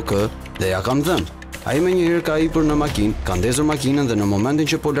 024 OK dhe ja kam dhënë. Ai menjëherë ka hipur në makinë, ka ndezur makinën dhe në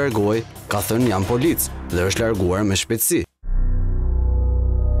momentin që po largohej, ka thënë jam polic dhe është larguar me shpejtësi.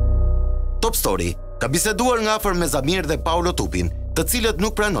 Top Story ka biseduar nga afër me Zamir dhe Paulo Tupin, të cilët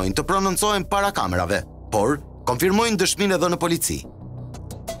nuk pranojnë të prononcohen para kamerave, por konfirmojnë dëshminë edhe në polici.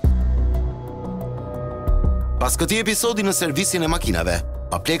 Pas këtij episodi në servisin e makinave,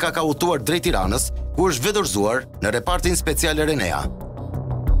 Papleka ka udhëtuar drejt Tiranës, ku është vedorzuar në repartin special Renea.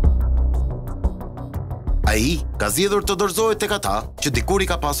 Ai ka zgjedhur të dorëzohet tek ata që dikur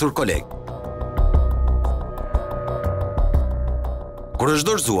i ka pasur koleg. Kur është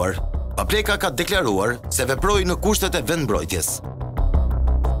dorëzuar, Papleka ka deklaruar se veproi në kushtet e vendmbrojtjes.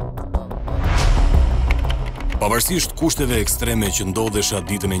 Pavarësisht kushteve ekstreme që ndodhesha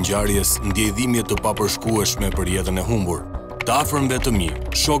ditën e ngjarjes, ndjej dhimbje të papërshkueshme për jetën e humbur. Të afërmve të mi,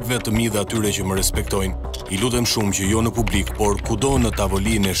 shokëve të mi dhe atyre që më respektojnë, i lutem shumë që jo në publik, por kudo në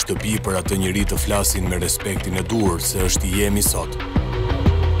tavolinë e shtëpi për atë njeri të flasin me respektin e duhur se është i jemi sot.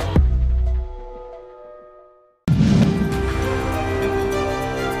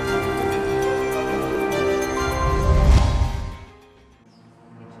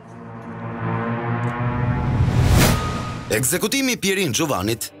 Ekzekutimi Pjerin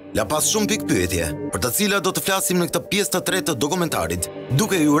Xhuvanit la pas shumë pikpyetje, për të cilat do të flasim në këtë pjesë të tretë të dokumentarit,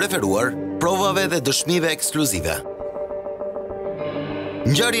 duke ju referuar provave dhe dëshmive ekskluzive.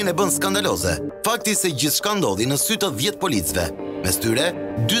 Ngjarjen e bën skandaloze fakti se gjithçka ndodhi në sy të 10 policëve, mes tyre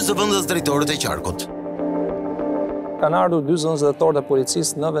 2 zëvendës drejtorët e qarkut. Kanë ardhur 2 zëvendësdrejtorët e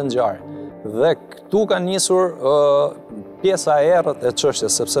policisë në vendngjarje dhe këtu ka nisur pjesa e errët e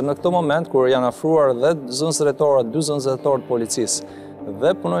çështjes, sepse në këtë moment kur janë afruar dhe 2 zëvendësdrejtorët policisë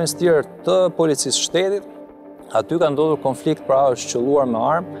dhe punonjës tjerë të policisë shtetit, aty ka ndodhur konflikt, pra është qelluar me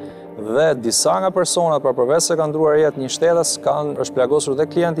armë dhe disa nga personat, pra përveç se kanë ndruar jetë një shtetas, është plagosur dhe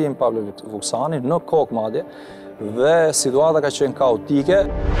klienti im Pablo Vuksani në kokë madje dhe situata ka qenë kaotike.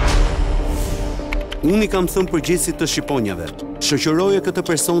 Unë i kam thënë përgjegjësit të shqiponjave, shoqëroje këtë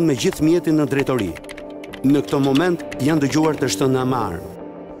person me gjithë mjetin në drejtori. Në këtë moment janë dëgjuar të shtëna me armë.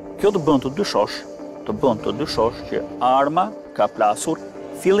 Kjo të bën të dyshosh të të bën të dyshosh që arma ka plasur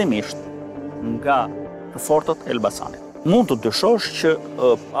fillimisht nga të fortët e Elbasanit. Mund të dyshosh që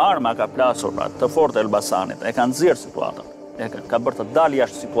arma ka plasur pra të fortë e Elbasanit, e ka nxjerrë situatën, ka bërë të dalë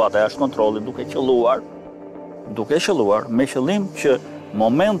jashtë situata, jashtë kontrollit, duke qelluar me qëllim që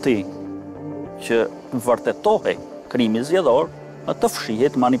momenti që vërtetohej krimi zgjedhor, të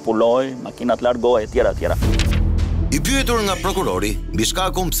fshihet, manipulohej, makinat largohej etj. I pyetur nga prokurori, mbi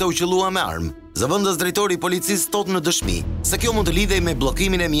shkakun pse u qellua me armë, zëvendës drejtori i policisë thot në dëshmi se kjo mund të lidhej me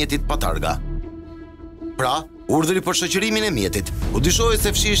bllokimin e mjetit pa targa. Pra, urdhri për shoqërimin e mjetit, u dyshohet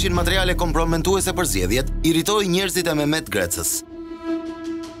se fshihishin materiale komprometuese për zgjedhjet, irritoi njerëzit e Mehmet Grecës.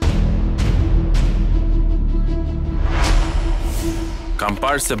 Kam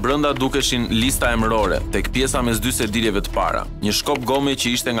parë se brenda dukeshin lista emërore, tek pjesa mes dy sediljeve të para, një shkop gome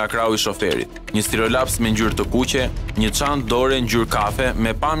që ishte nga krau i shoferit, një stirolaps me ngjyrë të kuqe, një çantë dore ngjyrë kafe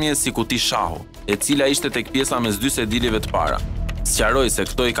me pamje si kuti shahu, e cila ishte tek pjesa mes dy sediljeve të para. Sqaroi se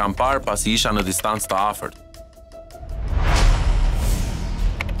këto i kam parë pasi isha në distancë të afërt.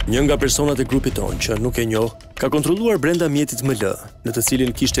 Një nga personat e grupit tonë që nuk e njoh, ka kontrolluar brenda mjetit ML, në të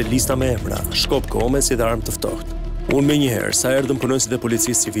cilin kishte lista me emra, shkop gome si dhe armë të ftohtë. Unë me njëherë, sa erdhën punonësit e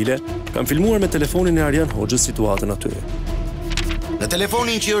policisë civile, kam filmuar me telefonin e Arjan Hoxhës situatën aty. Në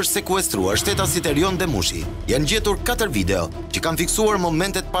telefonin që është sekuestruar shtetasit Erion dhe Mushi, janë gjetur 4 video që kanë fiksuar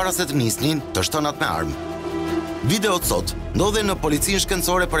momentet para se të nisnin të shtënat me armë. Videot sot ndodhen në policinë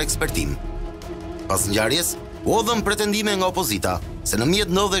shkencore për ekspertim. Pas ngjarjes, u hodhën pretendime nga opozita se në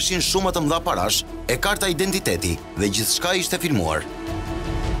mjet ndodheshin shumë të mëdha parash, e karta identiteti dhe gjithçka ishte filmuar.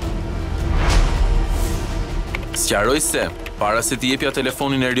 Sqaroj se, para se t'i jepja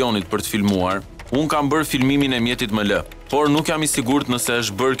telefonin e Erionit për të filmuar, unë kam bërë filmimin e mjetit ML, por nuk jam i sigurt nëse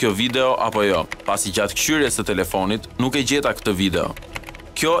është bërë kjo video apo jo, pasi gjatë këshyrjes së telefonit nuk e gjeta këtë video.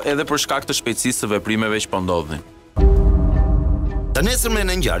 Kjo edhe për shkak të shpejtësisë së veprimeve që po ndodhin. Të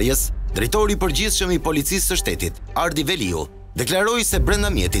nesërmen e ngjarjes, drejtori i përgjithshëm i policisë së shtetit, Ardi Veliu, deklaroi se brenda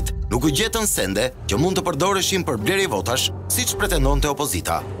mjetit nuk u gjetën sende që mund të përdoreshin për blerje votash, siç pretendonte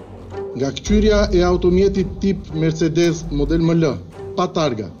opozita. Nga kthyrja e automjetit tip Mercedes model ML, pa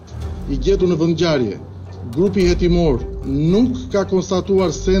targa, i gjetur në vendngjarje, grupi hetimor nuk ka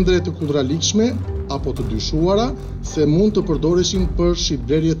konstatuar sendre të kontraligjshme apo të dyshuara se mund të përdoreshin për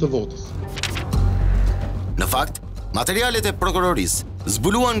shitblerje të votës. Në fakt, materialet e prokurorisë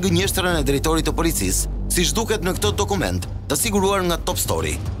zbuluan gënjeshtrën e drejtorit të policisë, siç duket në këtë dokument të siguruar nga Top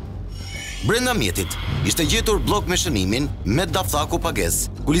Story. Brenda mjetit ishte gjetur blok me shënimin me daftaku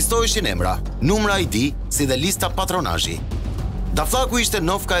pagesë, ku listoheshin emra, numra ID si dhe lista patronazhi. Daftaku ishte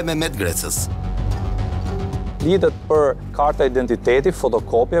nofka e Mehmet Grecës. Lidhet për karta identiteti,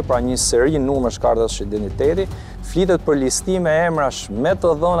 fotokopje, pra një seri numërsh kartash identiteti, flitet për listime emrash me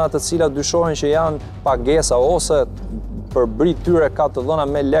të dhëna të cilat dyshohen që janë pagesa ose për brit tyre ka të dhëna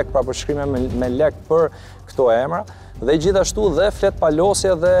me lek, pra përshkrime me lek për këto emra. Dhe gjithashtu dhe flet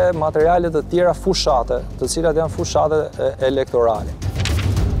palosje dhe materialet të tjera fushatë, të cilat janë fushatë elektorale.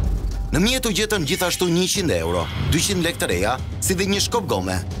 Në mjet u gjetën gjithashtu 100 euro, 200 lek të reja, si dhe një shkop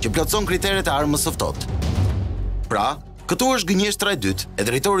gome që plotson kriteret e armës së ftohtë. Pra, këtu është gënjeshtra e dytë e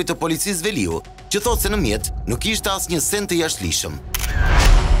drejtorit të policisë Veliu, që thotë se në mjet nuk ishte asnjë send të jashtëligjshëm.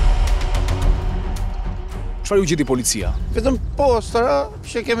 Çfarë u gjeti policia? Vetëm postera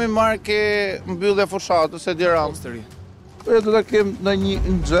që kemi marrë ke mbyllja fushatës e Diram. Posteri. Po do ta kem në një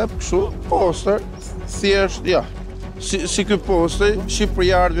xhep kështu, poster, thjesht, ja. Si ky poster,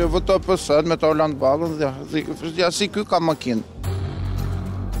 Shqipëriardhje voto PS me ta Orland Ballën dhe si ky ka makinë.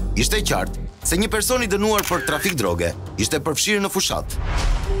 Ishte qartë se një person i dënuar për trafik droge ishte përfshirë në fushat.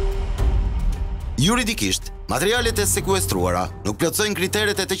 Juridikisht, materialet e sekuestruara nuk plotësojnë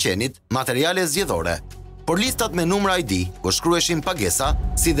kriteret e të qenit materiale zgjedhore, por listat me numra ID, ku shkruheshin pagesa,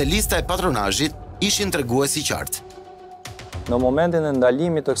 si dhe lista e patronazhit, ishin treguesi qartë. Në momentin e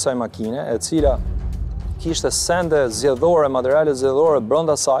ndalimit të kësaj makine, e cila kishte sende zgjedhore, materiale zgjedhore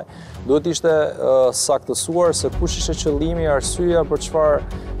brenda saj, duhet ishte saktësuar se kush ishte qëllimi, arsyeja për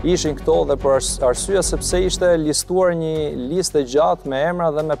çfarë ishin këto dhe për arsyeja sepse ishte listuar një listë gjatë me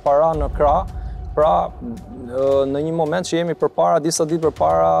emra dhe me para në krah, pra në një moment që jemi disa ditë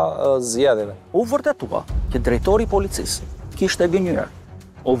përpara zgjedhjeve. U vërtetua që drejtori i policisë kishte gënjur.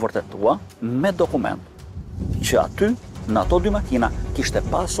 U vërtetua me dokument që aty në ato dy makina kishte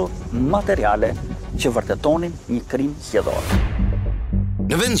pasur materiale që vërtetonin një krim zgjedhor.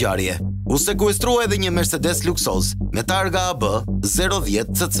 Në vendngjarje, u sekuestrua edhe një Mercedes luksoz me targa AB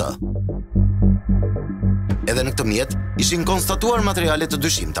 010 CC. Edhe në këtë mjet ishin konstatuar materiale të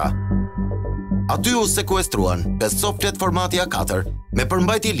dyshimta. Aty u sekuestruan 5 soflet formati A4 me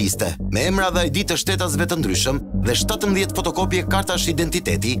përmbajtje liste, me emra dhe ID të shtetasve të ndryshëm dhe 17 fotokopje kartash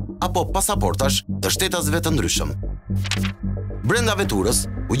identiteti apo pasaportash të shtetasve të ndryshëm. Brenda veturës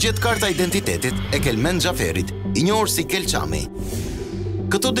u gjet karta identitetit e Kelmen Xhaferit, i njohur si Kelçami.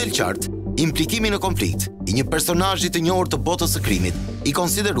 Këtu del qartë implikimi në konflikt i një personazhi të njohur të botës së krimit, i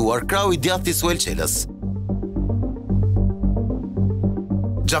konsideruar krau i djathtë i Suel Çelës.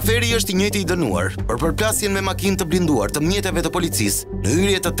 Xhaferi është i njëjti i dënuar për përplasjen me makinë të blinduar të mjeteve të policisë në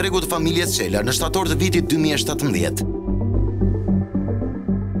hyrje të tregut të familjes Çela në shtator të vitit 2017.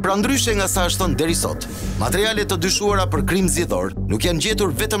 Pra ndryshe nga sa është thënë deri sot, materialet të dyshuara për krim zgjedhor nuk janë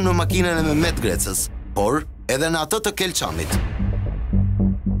gjetur vetëm në makinën e Mehmet Grecës, por edhe në atë të Kelçamit.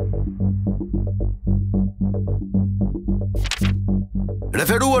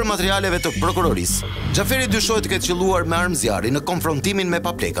 Referuar materialeve të prokurorisë, Xhaferi dyshohet të ketë qelluar me armë zjarri në konfrontimin me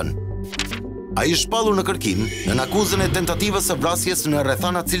paplekën. Ai është shpallur në kërkim në akuzën e tentativës së vrasjes në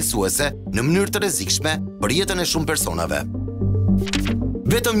rrethana cilësuese në mënyrë të rrezikshme për jetën e shumë personave.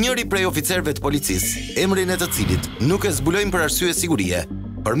 Vetëm njëri prej oficerëve të policisë, emrin e të cilit nuk e zbulojnë për arsye sigurie,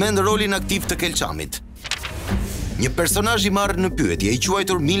 përmend rolin aktiv të Kelçamit. Një personazh i marrë në pyetje i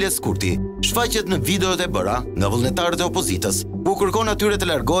quajtur Miles Kurti shfaqet në videot e bëra nga vullnetarët e opozitës, ku kërkon atyre të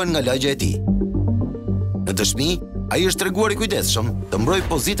largohen nga lagja e tij. Në dëshmi, ai është treguar i kujdesshëm të mbrojë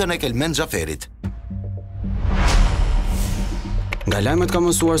pozitën e Kelmen Xhaferit. Nga lajmet ka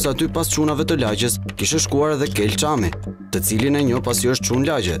mësuar se aty pas çunave të lagjes kishte shkuar edhe Kelçami, të cilin e njoh pasi është çun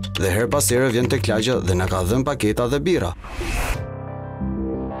lagje dhe her pas here vjen tek lagja dhe na ka dhënë paketa dhe bira.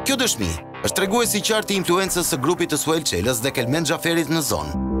 Kjo dëshmi është treguesi i qartë i influencës së grupit të Suel Çelës dhe Kelmen Xhaferit në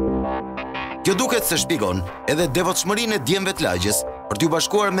zonë. Kjo duket se shpjegon edhe devotshmërinë e djemve të lagjes për t'u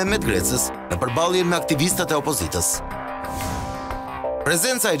bashkuar me Mehmet Grecës në përballjen me aktivistët e opozitës.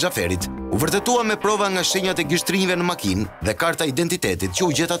 Prezenca e Xhaferit u vërtetua me prova nga shenjat e gishtrinjve në makinë dhe karta identitetit që u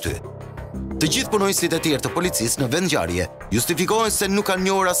gjet aty. Të gjithë punonjësit e tjerë të policisë në vendngjarje justifikohen se nuk kanë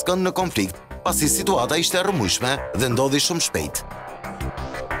njohur askënd në konflikt, pasi situata ishte e rrëmujshme dhe ndodhi shumë shpejt.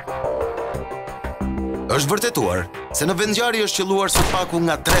 Është vërtetuar se në vendngjarje është qelluar së paku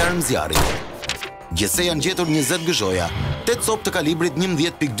nga 3 armë zjarri. Gjithsej janë gjetur 20 gëzhoja, 8 copë të kalibrit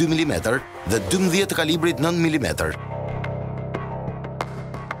 11.2 mm dhe 12 të kalibrit 9 mm.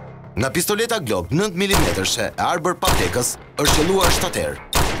 Nga pistoleta Glock 9 mm e arbër paplekës është qelluar 7 herë.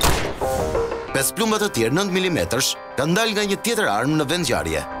 5 plumba të tjerë 9 mm kanë dalë nga një tjetër armë në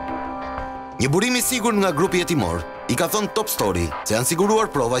vendngjarje. Një burim i sigurt nga grupi hetimor i ka thënë Top Story se janë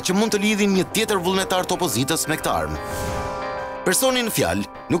siguruar prova që mund të lidhin një tjetër vullnetar të opozitës me këtë armë. Personi në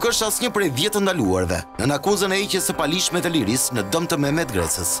fjalë nuk është asnjë prej 10 të ndaluarve në akuzën e heqjes së palishme të lirisë në dëm të Mehmet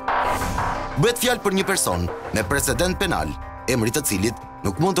Grecës. Bëhet fjalë për një person me precedent penal, emri të cilit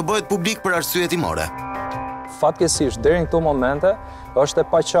nuk mund të bëhet publik për arsye hetimore. Fatkeqësisht deri në këto momente është e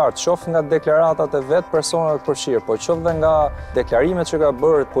paqartë, qoftë nga deklaratat e vetë personave të përfshirë, po qoftë dhe nga deklarimet që ka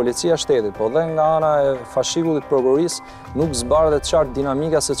bërë policia shtetit, po dhe nga ana e fashikullit prokurorisë, nuk zbardhet qartë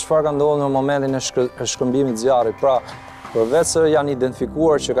dinamika se çfarë ka ndodhur në momentin e shkëmbimit zjarrit. Pra, përveç se janë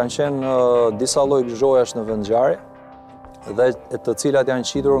identifikuar që kanë qenë disa lloj gëzhojash në vendngjarje dhe të cilat janë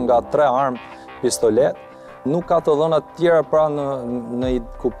qitur nga 3 armë pistolet, nuk ka të dhëna të tjera pra në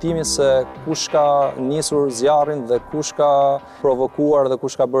kuptimin se kush ka nisur zjarrin dhe kush ka provokuar dhe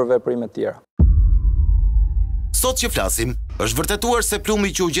kush ka bërë veprime të tjera. Sot që flasim, është vërtetuar se plumbi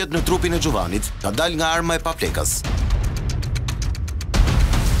që u gjet në trupin e Xhuvanit ka dalë nga arma e paplekës.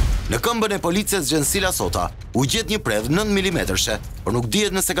 Në këmbën e policisë Gjensila Sota u gjet një predh 9 mm-she, por nuk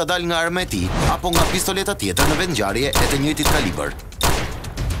dihet nëse ka dalë nga arma e tij apo nga pistoleta tjetër në vendngjarje e të njëjtit kalibër.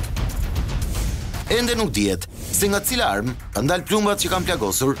 Ende nuk dihet se nga cila armë kanë dalë plumbat që kanë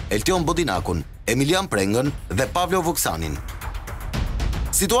plagosur Eltion Bodinakun, Emilian Prengën dhe Pavlo Vuksanin.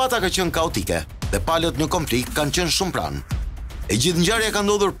 Situata ka qenë kaotike dhe palët në konflikt kanë qenë shumë pranë. E gjithë ngjarja ka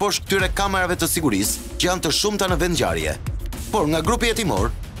ndodhur poshtë këtyre kamerave të sigurisë që janë të shumta në vendngjarje. Por nga grupi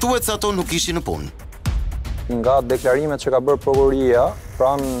hetimor thuhet se ato nuk ishin në punë. Nga deklarimet që ka bërë prokuroria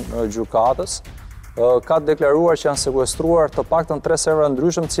pranë gjykatës, ka deklaruar që janë sekuestruar të paktën 3 servera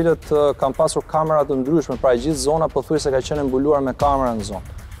ndryshëm, të cilët kanë pasur kamera të ndryshme, pra gjithë zona pothuajse ka qenë mbuluar me kamera në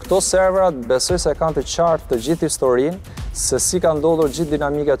zonë. Këto serverat besoj se kanë të qartë të gjithë historinë se si ka ndodhur gjithë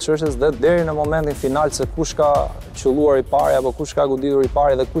dinamika e çështjes dhe deri në momentin final se kush ka qelluar i pari apo kush ka goditur i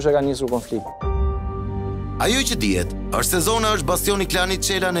pari dhe kush e ka nisur konfliktin. Ajo që dihet është se zona është bastioni i klanit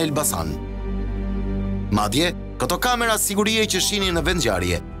Çela në Elbasan. Madje këto kamera sigurie që shihni në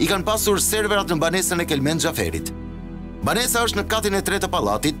vendngjarje i kanë pasur serverat në banesën e Kelmen Xhaferit. Banesa është në katin e 3 të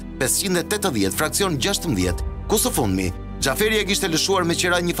pallatit 580 fraksion 16, ku së fundmi Xhaferi e kishte lëshuar me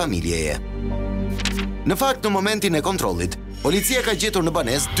qira një familjeje. Në fakt, në momentin e kontrollit, policia ka gjetur në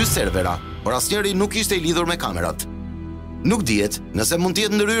banesë 2 servera, por asnjëri nuk ishte i lidhur me kamerat. Nuk dihet nëse mund të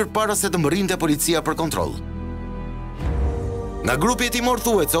jetë ndryrë para se të mbërrinte policia për kontroll. Nga grupi hetimor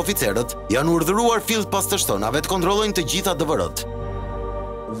thuhet se oficerët janë urdhëruar fillt pas të shtonave të kontrollojnë të gjitha DVR-t.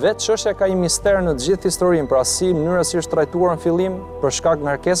 Vetë çështja ka një mister në të gjithë historinë, pra si mënyra si është trajtuar në fillim për shkak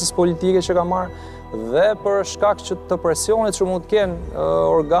ngarkesës politike që ka marrë dhe për shkak të presionit që mund të kenë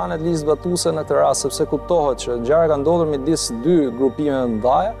organet ligjzbatuese në këtë rast, sepse kuptohet që ngjarja ka ndodhur midis 2 grupime të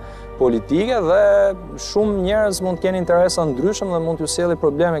mëdha politike dhe shumë njerëz mund të kenë interesa ndryshëm dhe mund t'ju sjellë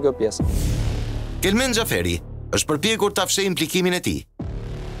probleme kjo pjesë. Pjerin Xhuvani është përpjekur ta fshehë implikimin e tij.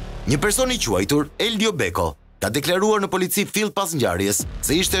 Një person i quajtur Eldio Beko ka deklaruar në polici fillt pas ngjarjes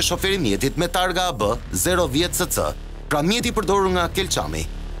se ishte shofer i mjetit me targa AB 010 SC, pra mjeti përdorur nga Kelçami.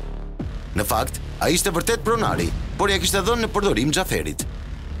 Në fakt, ai ishte vërtet pronari, por ja kishte dhënë në përdorim Xhaferit.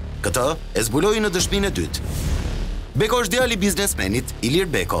 Këtë e zbuloi në dëshminë e dytë. Beko është djali i biznesmenit Ilir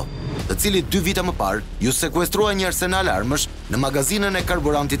Beko, të cilit 2 vite më parë ju sekuestrua një arsenal armësh në magazinën e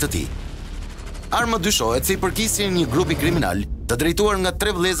karburantit të tij. Armët dyshohet se i përkisin një grupi kriminal të drejtuar nga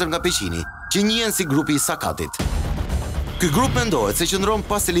 3 vëllezër nga Peqini, që njihen si grupi i Sakatit. Ky grup mendohet se qëndron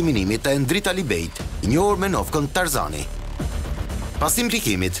pas eliminimit të Endrit Alibejt, i njohur me novkën Tarzani. Pas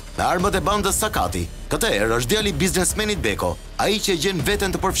implikimit me armët e bandës Sakati, këtë herë është djali i biznesmenit Beko, ai që gjen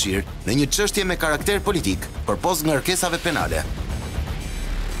veten të përfshirë në një çështje me karakter politik përpos ngarkesave penale.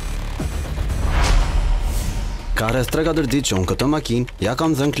 Ka rreth 3-4 ditë që unë këtë makinë ja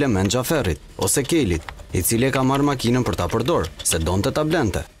kam dhënë Klement Xhaferit, ose Kelit, i cili e ka marrë makinën për ta përdorë, se donte ta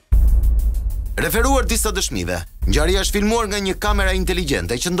blente. Referuar disa dëshmive, ngjarja është filmuar nga një kamera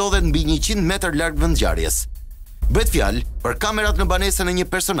inteligjente që ndodhet mbi 100 metër larg vendngjarjes. Bëhet fjalë për kamerat në banesën e një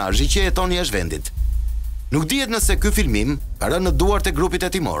personazhi që jeton jashtë vendit. Nuk dihet nëse ky filmim ka rënë në duart e grupit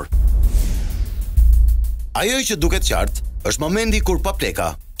hetimor. Ajo që duket qartë është momenti kur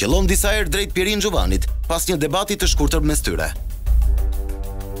Papleka qëllon disa herë drejt Pjerin Xhuvanit pas një debati të shkurtër mes tyre.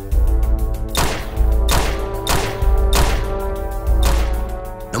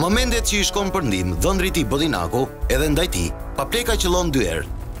 Në momentet që i shkon për ndihmë dhëndrit i Bodinaku edhe ndaj tij, Papleka qëllon 2 herë.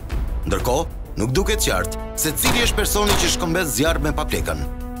 Ndërkohë, nuk duket qartë se cili është personi që shkëmbes zjarr me Paplekën.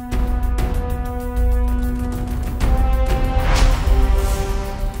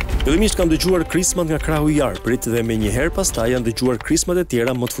 Fillimisht kam dëgjuar krismat nga krahu i Arprit dhe menjëherë pastaj janë dëgjuar krismat e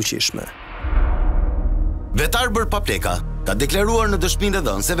tjera më të fuqishme. Vetar Papleka ka deklaruar në dëshminë e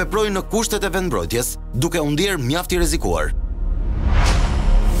dhënë se veproi në kushtet e vendmbrojtjes, duke u ndier mjaft i rrezikuar.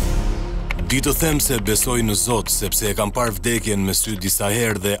 Di të them se besoj në Zot, sepse e kam parë vdekjen me sy disa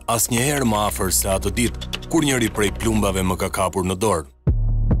herë dhe asnjëherë më afër se atë ditë, kur njëri prej plumbave më ka kapur në dorë.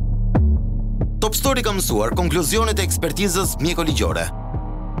 Top Story ka mësuar konkluzionet e ekspertizës mjekoligjore.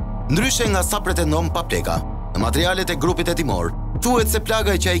 Ndryshe nga sa pretendon Papleka, në materialet e grupit hetimor, thuhet se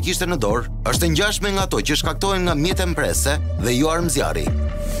plaga që ai kishte në dorë është e ngjashme nga ato që shkaktohen nga mjete mprese dhe jo armëzjarri.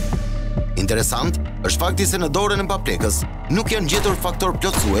 Interesant është fakti se në dorën e Paplekës nuk janë gjetur faktor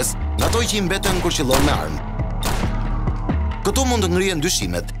plotësues nga ato që i mbeten kur qëllon me armë. Këtu mund të ngrihen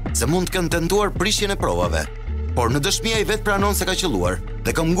dyshimet se mund të kenë tentuar prishjen e provave, por në dëshmi ai vetë pranon se ka qelluar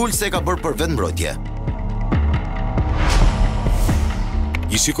dhe këmbgul se e ka bërë për vendmbrojtje.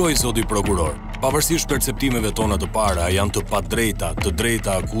 I shikoj zoti prokuror, pavarësisht perceptimeve tona të para, janë të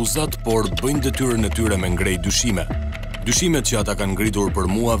drejta akuzat, por bëjnë detyrën e tyre me ngrej dyshime. Dyshimet që ata kanë ngritur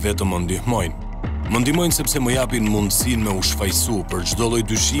për mua vetëm më ndihmojnë. Më ndihmojnë sepse më japin mundësinë me u shfaqsu për çdo lloj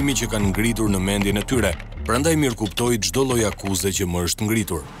dyshimi që kanë ngritur në mendjen e tyre. Prandaj mirë kuptoj çdo lloj akuze që më është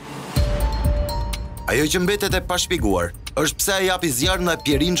ngritur. Ajo që mbetet e pashpjeguar është pse ai japi zjarr ndaj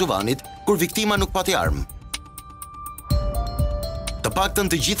Pjerin Xhuvanit kur viktima nuk pati armë. Të paktën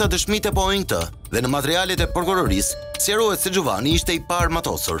të gjitha dëshmitë e pohojnë këtë dhe në materialet e prokurorisë sqarohet se Xhuvani ishte i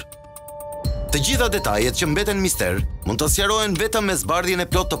paarmatosur. Të gjitha detajet që mbeten mister mund të sqarohen vetëm me zbardhjen e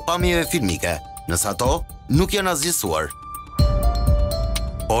plot të pamjeve filmike, nëse ato nuk janë asgjësuar.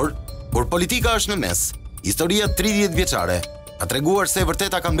 Por, kur politika është në mes, historia 30 vjeçare ka treguar se e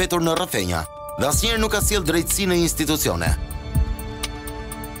vërteta ka mbetur në rrëfenja dhe asnjëherë nuk ka sjell drejtësi në institucione.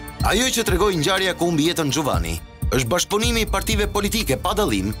 Ajo që tregoi ngjarja ku humbi jetën Xhuvani është bashkëpunimi i partive politike pa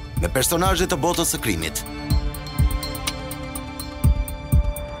dallim me personazhe të botës së krimit.